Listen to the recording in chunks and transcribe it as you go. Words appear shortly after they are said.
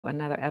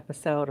Another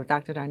episode of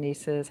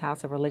DrDarnise's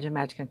House of Religion,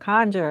 Magic, and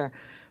Conjure.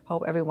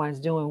 Hope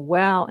everyone's doing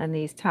well in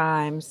these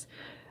times.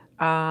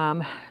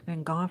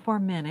 Been gone for a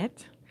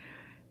minute,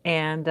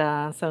 and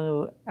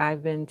so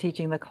I've been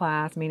teaching the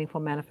class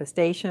Meaningful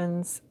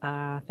Manifestations.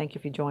 Thank you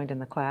if you joined in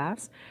the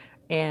class.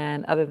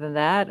 And other than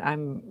that,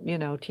 I'm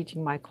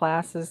teaching my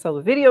classes. So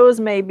the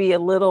videos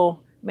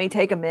may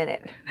take a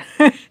minute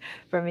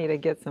for me to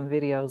get some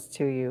videos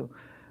to you.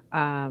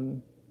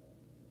 Um,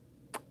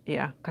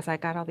 yeah, because I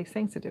got all these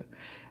things to do.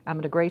 I'm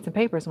going to grade some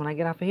papers when I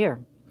get off of here.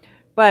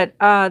 But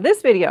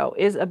this video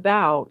is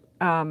about,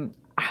 I'm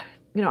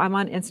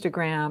on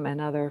Instagram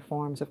and other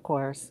forms, of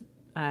course.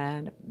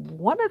 And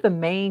one of the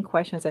main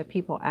questions that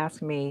people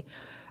ask me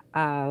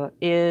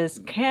is,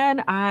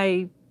 can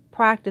I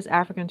practice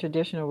African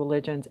traditional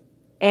religions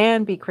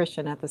and be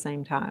Christian at the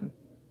same time?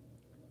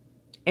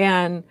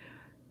 And,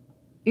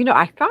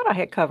 I thought I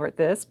had covered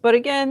this, but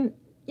again,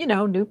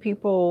 new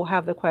people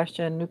have the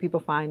question, new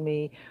people find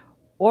me,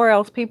 or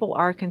else people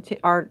are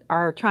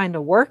trying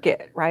to work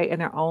it right in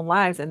their own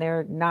lives, and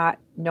they're not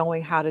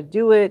knowing how to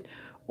do it,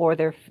 or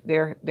they're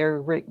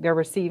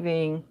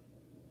receiving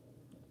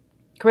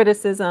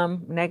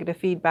criticism, negative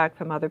feedback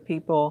from other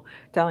people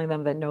telling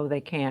them that no,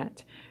 they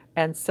can't.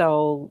 And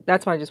so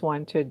that's what I just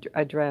wanted to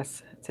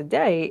address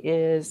today,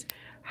 is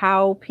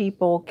how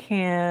people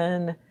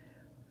can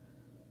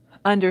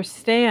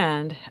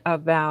understand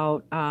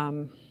about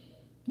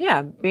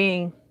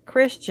being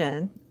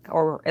Christian,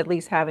 or at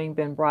least having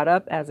been brought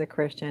up as a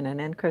Christian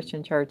and in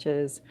Christian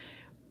churches,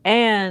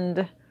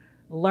 and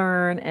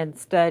learn and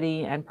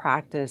study and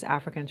practice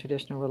African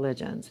traditional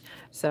religions.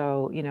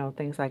 So,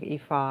 things like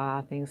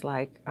Ifa, things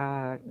like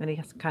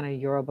any kind of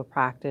Yoruba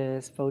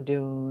practice,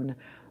 Vodun,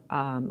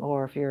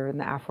 or if you're in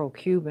the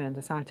Afro-Cuban,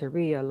 the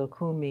Santeria,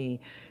 Lukumi,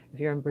 if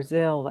you're in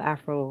Brazil, the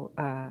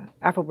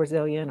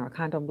Afro-Brazilian or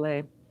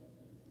Candomblé,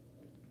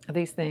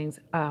 these things,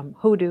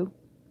 Hoodoo,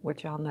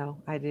 which y'all know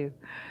I do.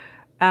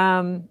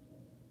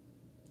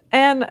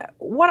 And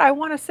what I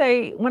want to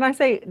say when I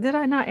say, did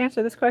I not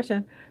answer this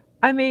question?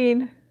 I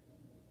mean,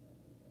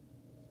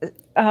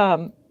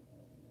 the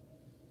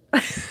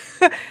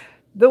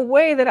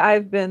way that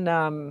I've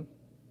been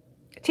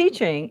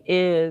teaching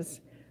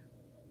is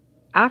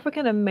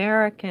African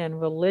American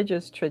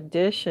religious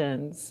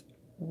traditions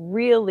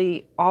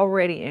really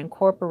already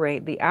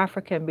incorporate the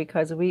African,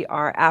 because we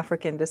are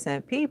African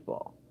descent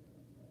people.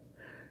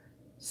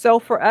 So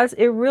for us,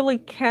 it really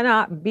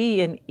cannot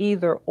be an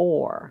either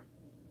or.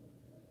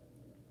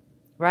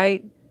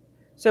 Right?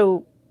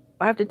 So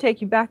I have to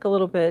take you back a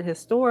little bit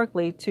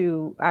historically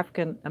to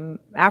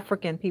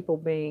African people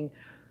being,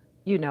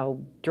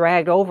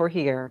 dragged over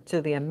here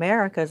to the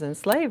Americas in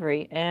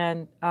slavery,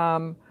 and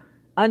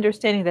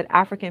understanding that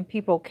African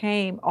people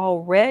came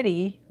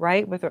already,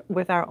 right,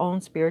 with our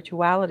own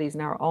spiritualities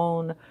and our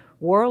own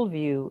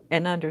worldview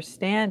and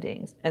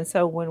understandings. And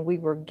so when we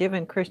were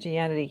given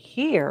Christianity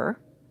here,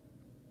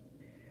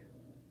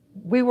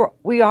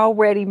 we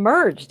already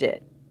merged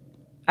it.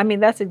 I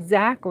mean, that's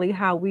exactly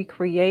how we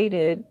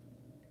created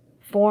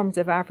forms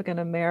of African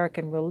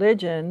American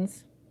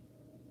religions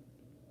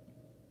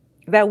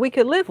that we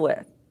could live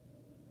with.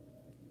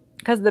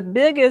 Because the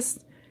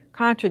biggest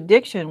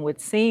contradiction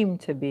would seem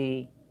to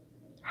be,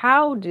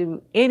 how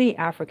do any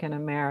African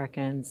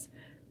Americans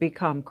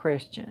become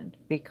Christian?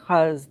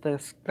 Because the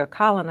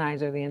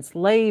colonizer, the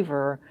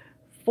enslaver,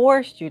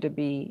 forced you to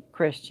be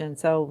Christian.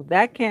 So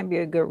that can't be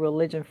a good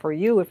religion for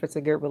you if it's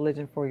a good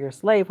religion for your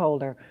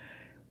slaveholder.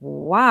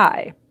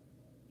 Why?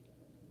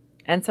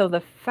 And so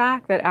the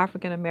fact that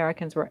African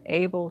Americans were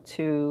able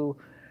to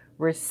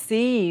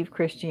receive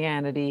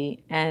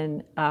Christianity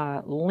and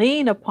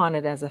lean upon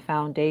it as a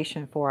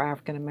foundation for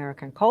African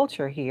American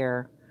culture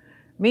here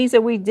means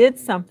that we did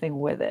something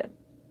with it,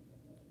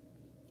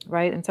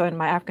 right? And so in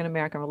my African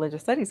American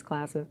religious studies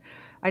classes,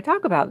 I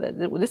talk about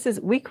that.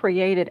 We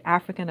created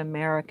African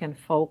American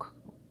folk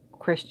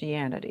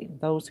Christianity,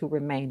 those who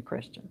remain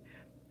Christian.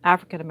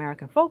 African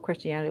American folk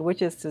Christianity,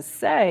 which is to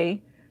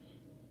say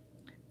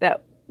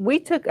that we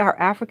took our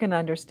African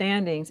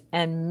understandings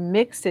and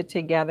mixed it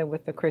together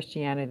with the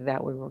Christianity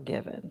that we were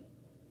given.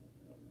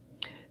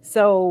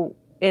 So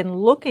in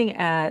looking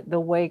at the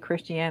way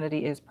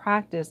Christianity is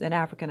practiced in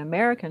African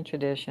American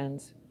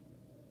traditions,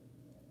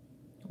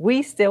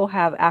 we still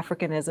have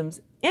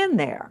Africanisms in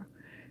there.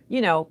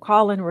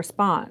 Call and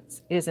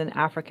response is an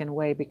African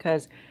way,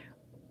 because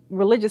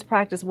religious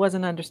practice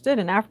wasn't understood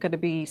in Africa to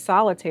be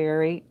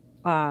solitary,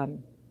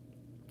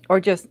 or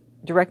just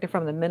directed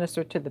from the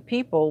minister to the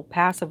people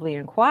passively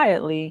and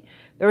quietly.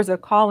 There was a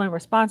call and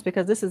response,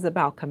 because this is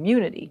about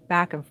community,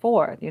 back and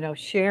forth,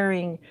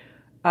 sharing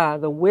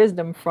the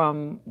wisdom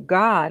from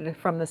God,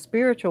 from the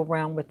spiritual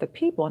realm with the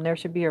people, and there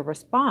should be a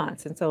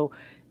response. And so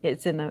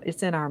it's in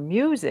our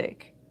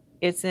music,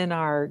 it's in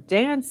our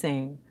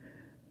dancing,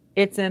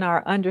 it's in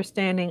our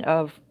understanding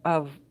of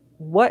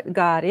what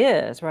God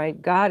is,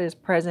 right? God is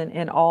present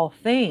in all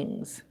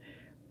things.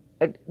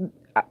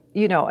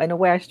 In a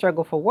way I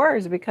struggle for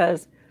words,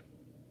 because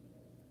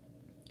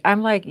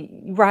I'm like,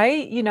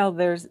 right,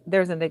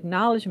 there's an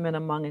acknowledgement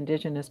among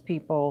indigenous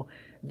people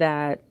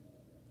that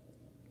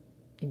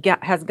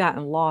has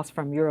gotten lost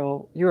from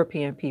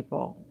European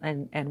people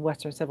and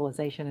Western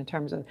civilization in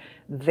terms of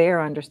their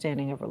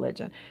understanding of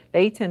religion.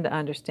 They tend to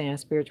understand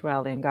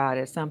spirituality and God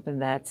as something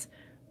that's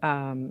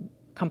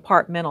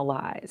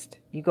compartmentalized.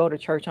 You go to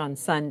church on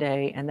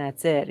Sunday and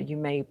that's it. You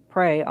may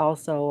pray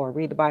also or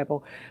read the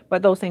Bible,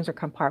 but those things are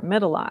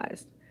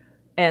compartmentalized.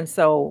 And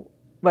so,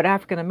 but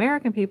African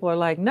American people are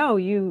like, no,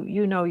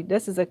 you know,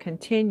 this is a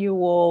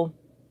continual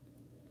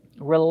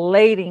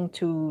relating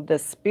to the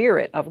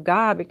spirit of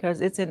God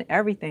because it's in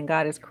everything.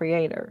 God is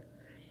creator.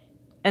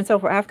 And so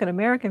for African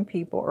American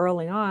people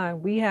early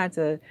on, we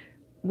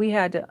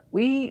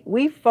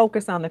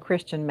focus on the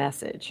Christian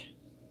message.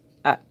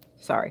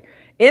 Sorry.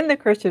 In the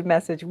Christian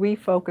message, we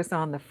focus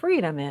on the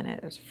freedom in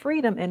it. There's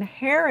freedom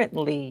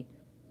inherently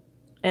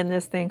in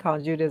this thing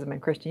called Judaism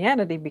and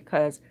Christianity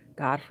because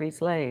God freed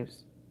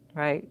slaves,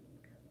 right?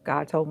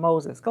 God told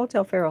Moses, go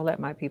tell Pharaoh, let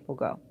my people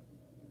go.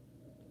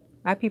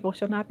 My people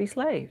shall not be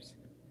slaves.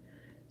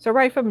 So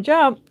right from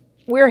jump,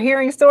 we're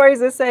hearing stories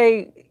that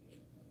say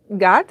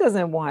God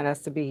doesn't want us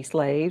to be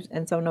slaves.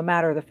 And so no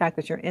matter the fact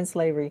that you're in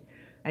slavery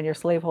and your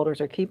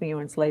slaveholders are keeping you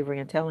in slavery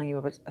and telling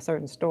you a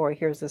certain story,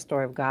 here's the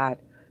story of God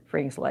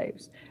freeing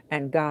slaves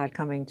and God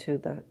coming to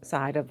the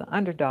side of the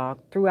underdog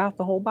throughout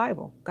the whole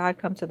Bible. God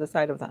comes to the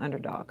side of the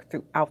underdog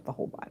throughout the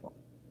whole Bible.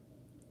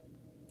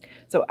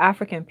 So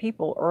African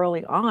people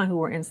early on who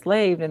were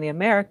enslaved in the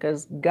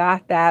Americas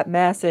got that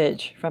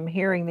message from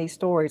hearing these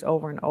stories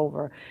over and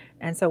over.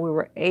 And so we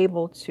were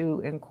able to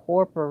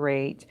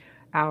incorporate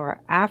our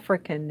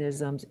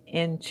Africanisms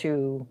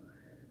into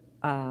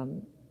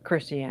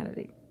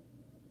Christianity.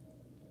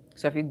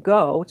 So if you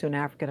go to an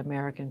African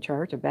American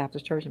church, a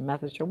Baptist church, a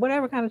Methodist church,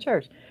 whatever kind of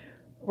church,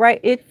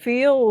 right, it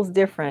feels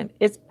different.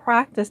 It's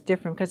practiced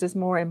different because it's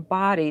more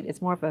embodied.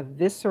 It's more of a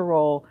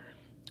visceral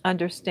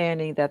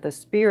understanding that the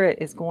spirit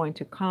is going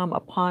to come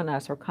upon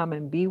us or come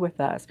and be with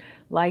us.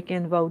 Like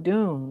in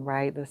Vodun,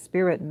 right? The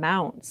spirit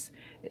mounts.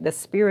 The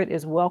spirit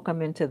is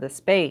welcome into the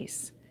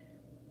space.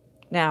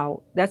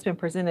 Now, that's been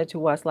presented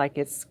to us like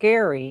it's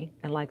scary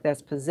and like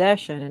that's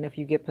possession. And if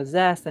you get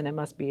possessed, then it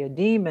must be a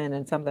demon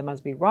and something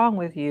must be wrong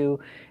with you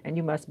and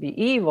you must be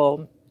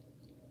evil.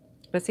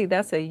 But see,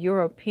 that's a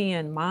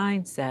European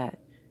mindset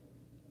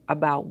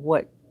about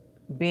what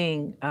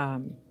being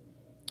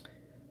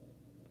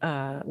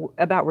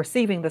about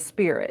receiving the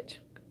spirit.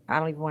 I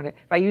don't even want to,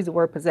 if I use the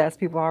word possessed,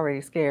 people are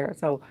already scared.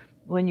 So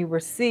when you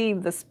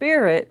receive the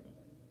spirit,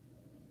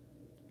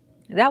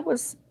 that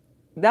was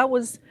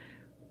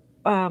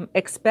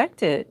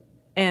expected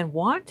and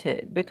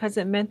wanted because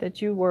it meant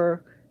that you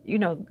were,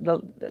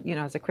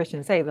 as a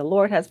Christian say, the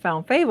Lord has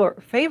found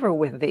favor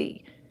with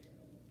thee,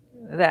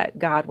 that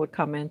God would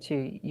come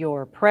into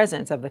your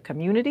presence of the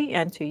community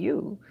and to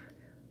you.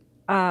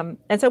 And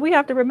so we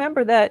have to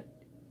remember that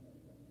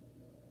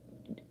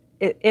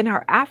in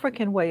our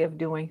African way of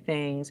doing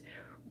things,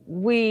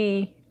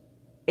 we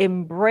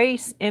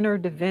embrace inner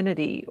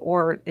divinity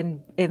or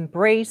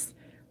embrace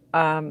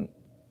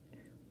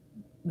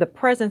the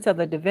presence of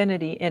the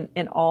divinity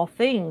in all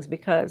things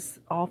because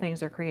all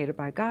things are created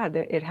by God.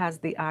 It has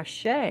the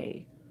ashe.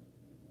 It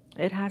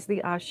has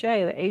the ashe.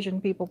 The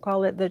Asian people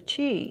call it the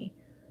chi,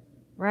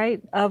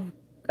 right? Of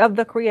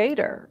the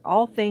creator.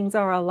 All things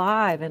are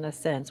alive in a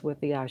sense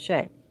with the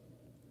ashe,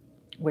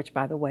 which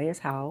by the way is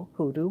how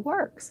hoodoo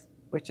works,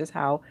 which is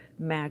how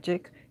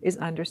magic is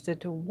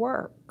understood to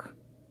work,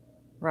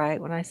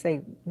 right? When I say,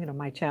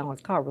 my channel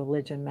is called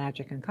Religion,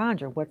 Magic, and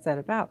Conjure, what's that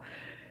about?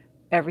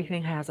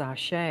 Everything has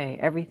ashe.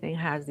 Everything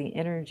has the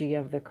energy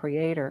of the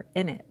creator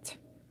in it.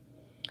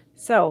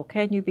 So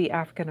can you be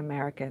African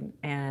American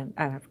and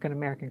African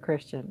American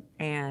Christian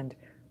and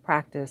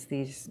practice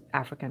these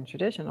African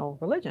traditional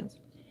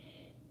religions?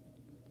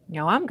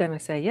 I'm going to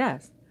say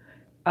yes.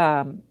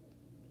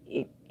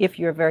 If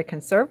you're a very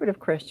conservative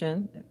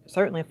Christian,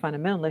 certainly a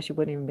fundamentalist, you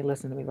wouldn't even be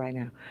listening to me right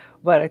now.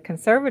 But a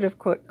conservative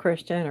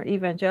Christian or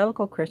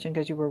evangelical Christian,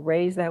 because you were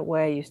raised that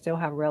way, you still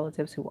have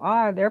relatives who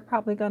are, they're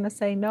probably going to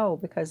say no,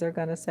 because they're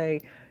going to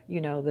say,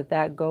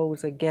 that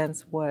goes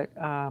against what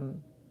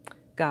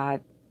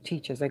God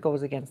teaches. It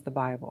goes against the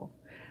Bible.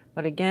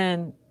 But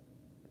again,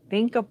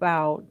 think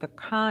about the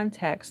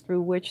context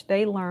through which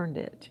they learned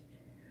it.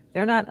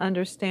 They're not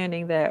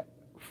understanding that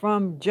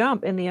from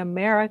jump in the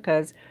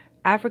Americas,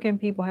 African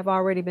people have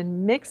already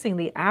been mixing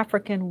the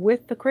African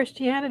with the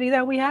Christianity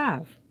that we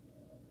have.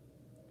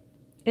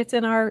 It's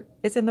in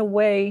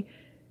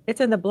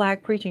the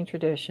black preaching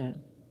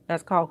tradition.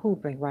 That's called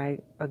hooping,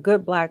 right? A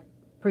good black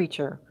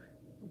preacher,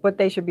 what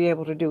they should be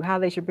able to do, how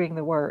they should bring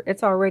the word.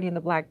 It's already in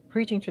the black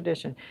preaching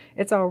tradition.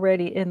 It's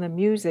already in the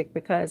music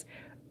because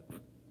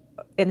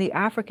in the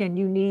African,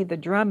 you need the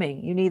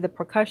drumming, you need the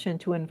percussion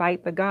to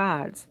invite the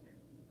gods,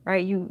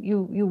 right?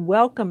 You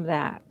welcome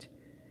that.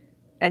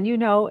 And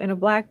in a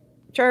black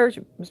church,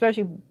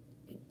 especially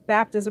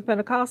Baptist or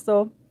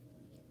Pentecostal,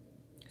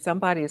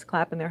 somebody is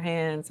clapping their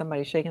hands,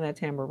 somebody's shaking that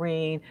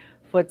tambourine,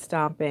 foot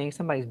stomping,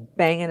 somebody's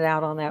banging it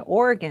out on that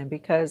organ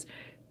because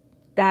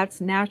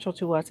that's natural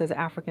to us as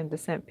African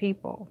descent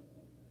people.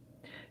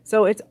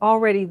 So it's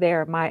already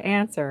there. My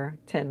answer,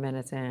 10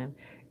 minutes in,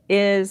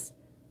 is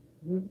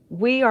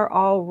we are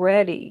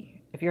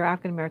already, if you're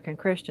African American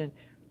Christian,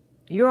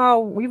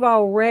 we've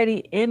already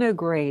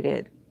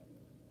integrated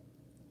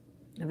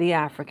the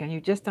African. You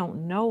just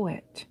don't know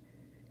it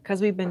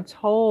because we've been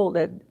told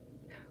that,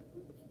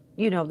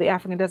 the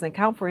African doesn't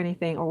count for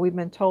anything, or we've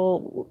been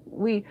told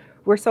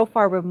we're so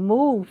far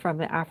removed from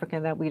the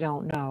African that we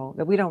don't know,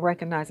 that we don't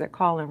recognize that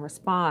call and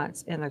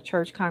response in a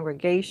church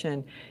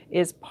congregation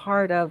is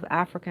part of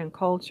African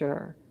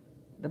culture,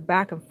 the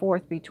back and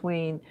forth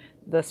between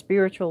the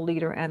spiritual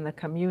leader and the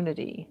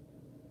community,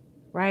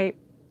 right?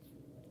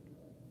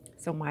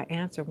 So my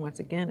answer once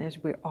again is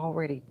we're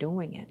already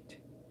doing it.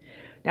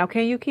 Now,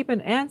 can you keep an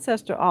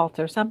ancestor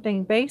altar?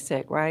 Something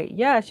basic, right?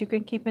 Yes, you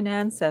can keep an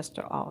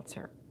ancestor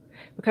altar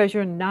because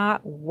you're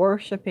not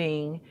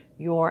worshiping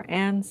your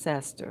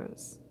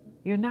ancestors.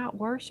 You're not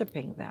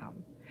worshiping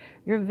them.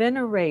 You're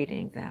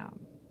venerating them,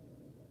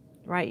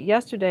 right?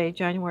 Yesterday,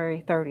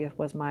 January 30th,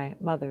 was my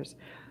mother's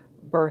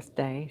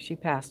birthday. She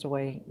passed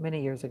away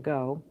many years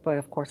ago, but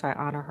of course I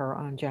honor her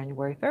on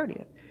January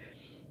 30th.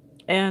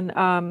 And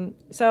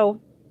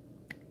so,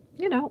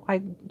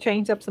 I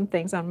changed up some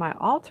things on my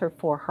altar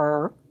for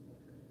her.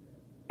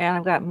 And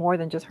I've got more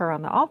than just her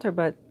on the altar,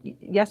 but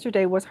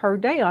yesterday was her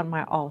day on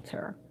my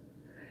altar.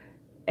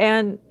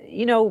 And,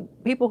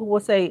 people who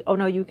will say, oh,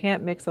 no, you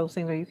can't mix those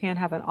things or you can't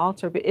have an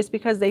altar, but it's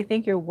because they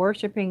think you're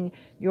worshiping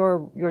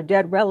your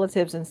dead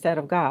relatives instead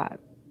of God.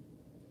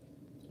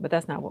 But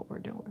that's not what we're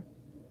doing.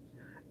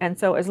 And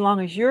so as long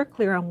as you're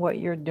clear on what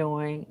you're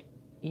doing,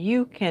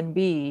 you can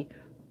be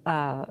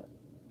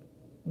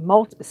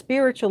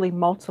spiritually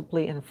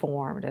multiply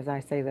informed, as I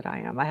say that I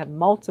am. I have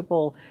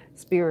multiple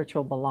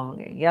spiritual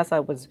belonging. Yes, I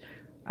was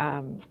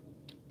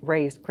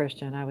raised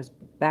Christian. I was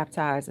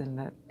baptized in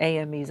the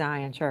AME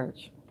Zion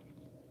Church.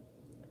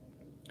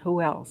 Who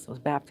else was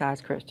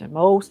baptized Christian?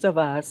 Most of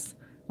us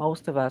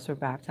were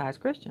baptized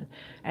Christian.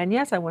 And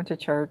yes, I went to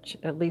church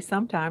at least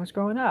sometimes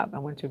growing up. I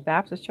went to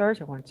Baptist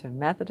church. I went to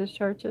Methodist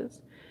churches.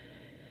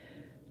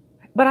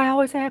 But I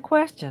always had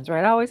questions,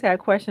 right? I always had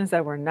questions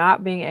that were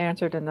not being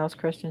answered in those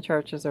Christian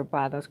churches or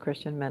by those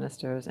Christian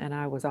ministers. And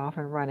I was off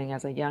and running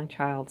as a young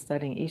child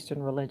studying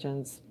Eastern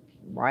religions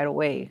right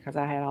away because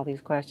I had all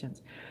these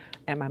questions.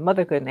 And my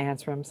mother couldn't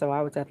answer them, so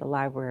I was at the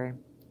library.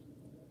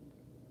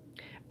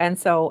 And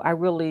so I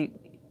really,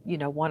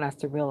 want us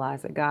to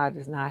realize that God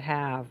does not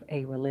have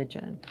a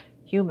religion.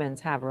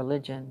 Humans have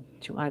religion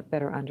to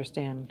better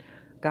understand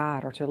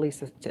God, or to at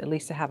least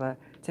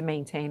to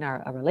maintain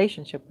a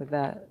relationship with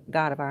the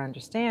God of our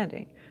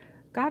understanding.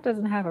 God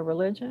doesn't have a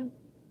religion.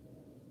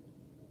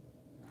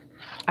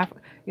 I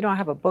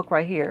have a book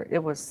right here.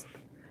 It was,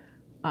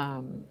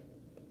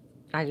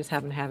 I just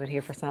happen to have it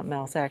here for something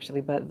else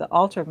actually, but The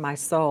Altar of My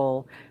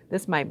Soul.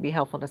 This might be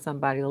helpful to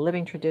somebody. The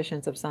Living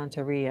Traditions of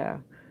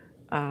Santeria,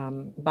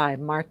 by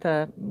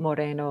Marta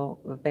Moreno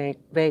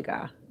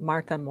Vega.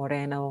 Marta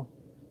Moreno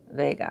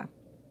Vega.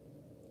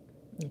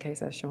 In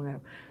case that's showing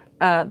up.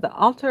 The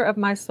Altar of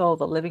My Soul,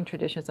 The Living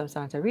Traditions of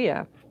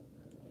Santeria.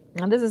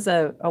 Now, this is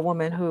a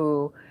woman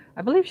who,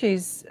 I believe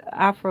she's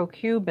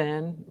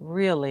Afro-Cuban,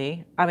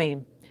 really. I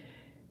mean,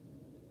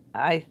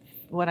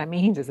 what I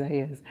mean to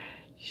say is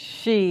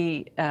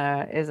she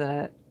is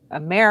an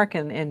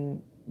American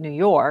in New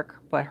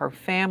York, but her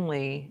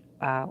family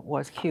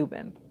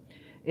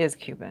is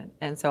Cuban.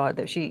 And so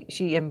that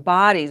she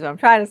embodies, what I'm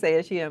trying to say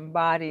is she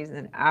embodies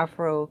an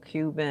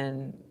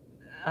Afro-Cuban,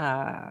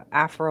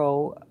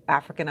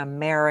 African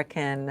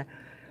American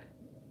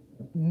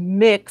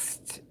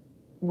mixed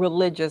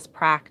religious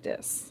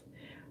practice.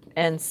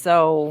 And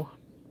so,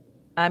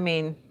 I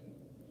mean,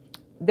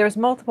 there's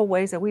multiple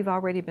ways that we've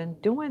already been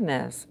doing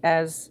this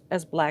as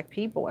Black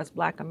people, as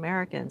Black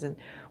Americans, and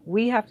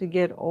we have to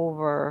get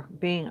over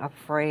being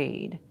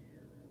afraid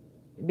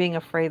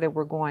that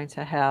we're going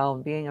to hell,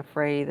 being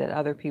afraid that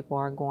other people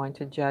are going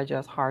to judge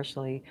us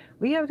harshly.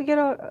 We have to get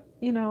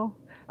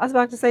I was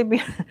about to say,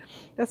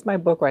 that's my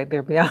book right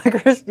there, Beyond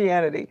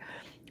Christianity,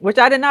 which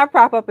I did not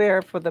prop up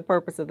here for the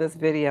purpose of this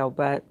video,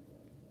 but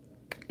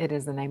it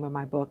is the name of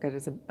my book. It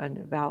is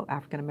about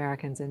African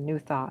Americans and New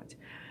Thought.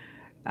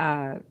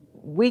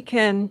 We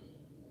can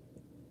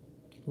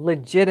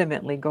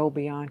legitimately go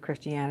beyond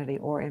Christianity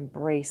or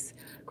embrace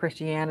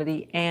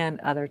Christianity and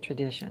other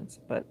traditions.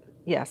 But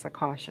yes, a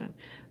caution.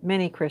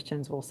 Many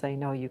Christians will say,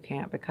 no, you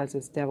can't because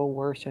it's devil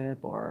worship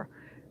or,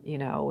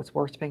 it's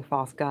worshiping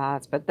false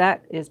gods. But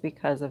that is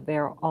because of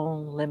their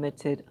own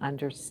limited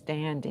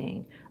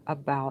understanding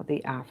about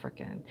the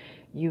African.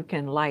 You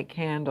can light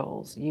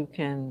candles. You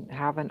can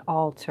have an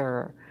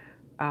altar.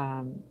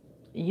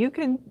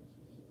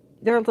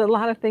 There's a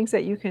lot of things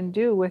that you can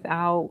do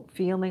without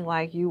feeling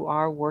like you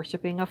are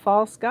worshiping a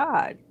false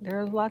god.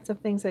 There's lots of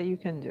things that you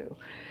can do.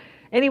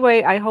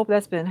 Anyway, I hope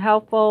that's been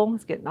helpful.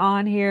 It's getting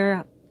on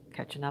here,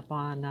 catching up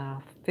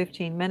on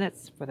 15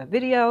 minutes for the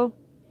video.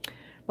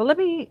 But let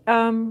me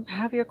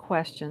have your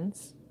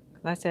questions.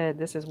 Like I said,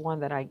 this is one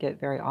that I get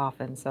very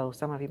often, so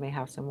some of you may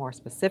have some more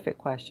specific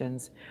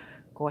questions.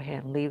 Go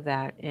ahead and leave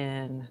that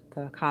in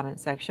the comment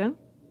section.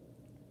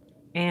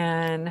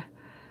 And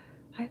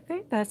I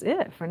think that's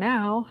it for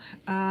now.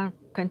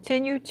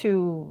 Continue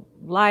to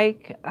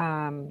like,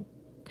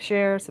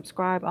 share,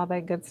 subscribe, all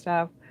that good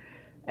stuff.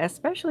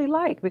 Especially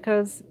like,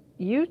 because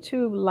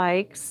YouTube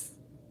likes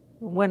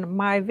when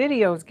my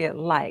videos get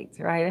liked,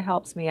 right? It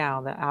helps me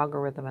out, the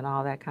algorithm and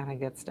all that kind of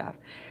good stuff.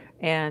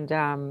 And,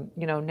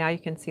 you know, now you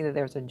can see that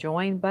there's a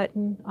join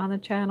button on the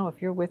channel.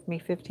 If you're with me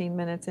 15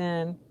 minutes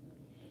in,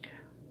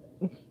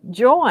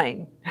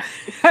 join.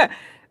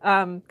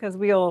 Because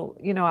we'll,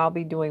 you know, I'll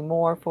be doing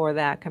more for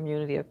that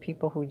community of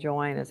people who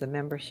join as a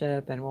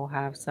membership, and we'll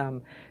have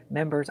some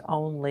members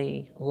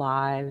only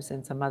lives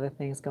and some other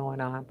things going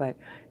on. But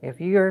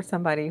if you're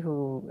somebody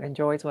who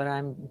enjoys what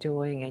I'm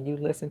doing and you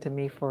listen to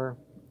me for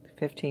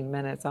 15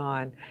 minutes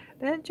on,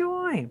 then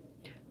join.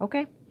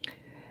 Okay.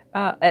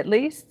 At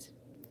least,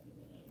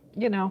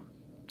 you know,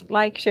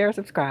 like, share,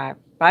 subscribe.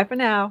 Bye for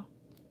now.